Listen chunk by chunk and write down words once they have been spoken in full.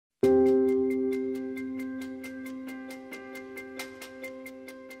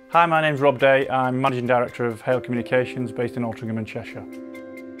Hi, my name's Rob Day. I'm Managing Director of Hale Communications based in Altrincham in Cheshire.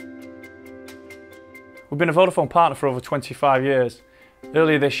 We've been a Vodafone partner for over 25 years.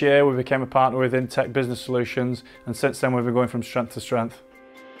 Earlier this year we became a partner with inTec Business Solutions, and since then we've been going from strength to strength.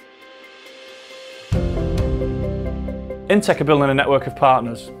 inTec are building a network of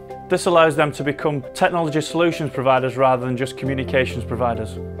partners. This allows them to become technology solutions providers rather than just communications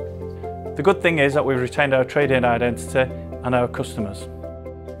providers. The good thing is that we've retained our trade-in identity and our customers.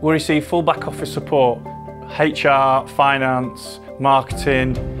 We receive full back office support, HR, finance,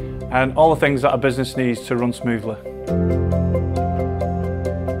 marketing, and all the things that a business needs to run smoothly.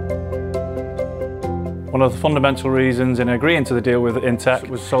 One of the fundamental reasons in agreeing to the deal with inTec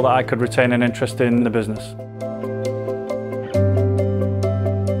was so that I could retain an interest in the business.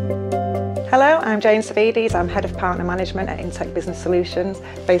 Hello, I'm Jane Savides. I'm Head of Partner Management at inTec Business Solutions,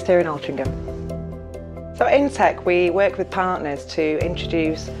 based here in Altrincham. So at inTec, we work with partners to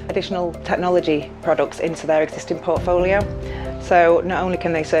introduce additional technology products into their existing portfolio. So not only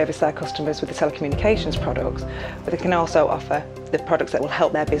can they service their customers with the telecommunications products, but they can also offer the products that will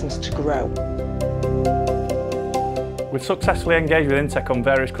help their business to grow. We've successfully engaged with inTec on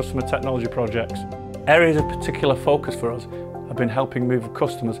various customer technology projects. Areas of particular focus for us have been helping move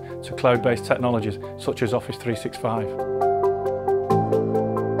customers to cloud-based technologies such as Office 365.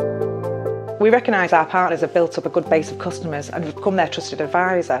 We recognise our partners have built up a good base of customers and have become their trusted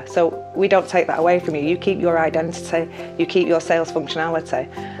advisor, so we don't take that away from you. You keep your identity, you keep your sales functionality,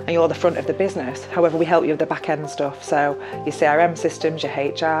 and you're the front of the business. However, we help you with the back end stuff, so your CRM systems, your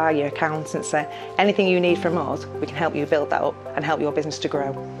HR, your accountancy, anything you need from us, we can help you build that up and help your business to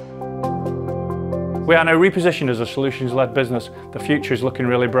grow. We are now repositioned as a solutions-led business. The future is looking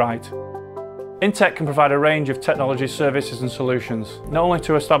really bright. inTec can provide a range of technology services and solutions, not only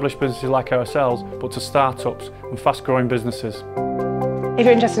to established businesses like ourselves, but to startups and fast-growing businesses. If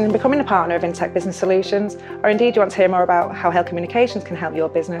you're interested in becoming a partner of inTec Business Solutions, or indeed you want to hear more about how Hale Communications can help your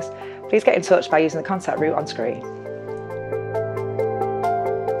business, please get in touch by using the contact route on screen.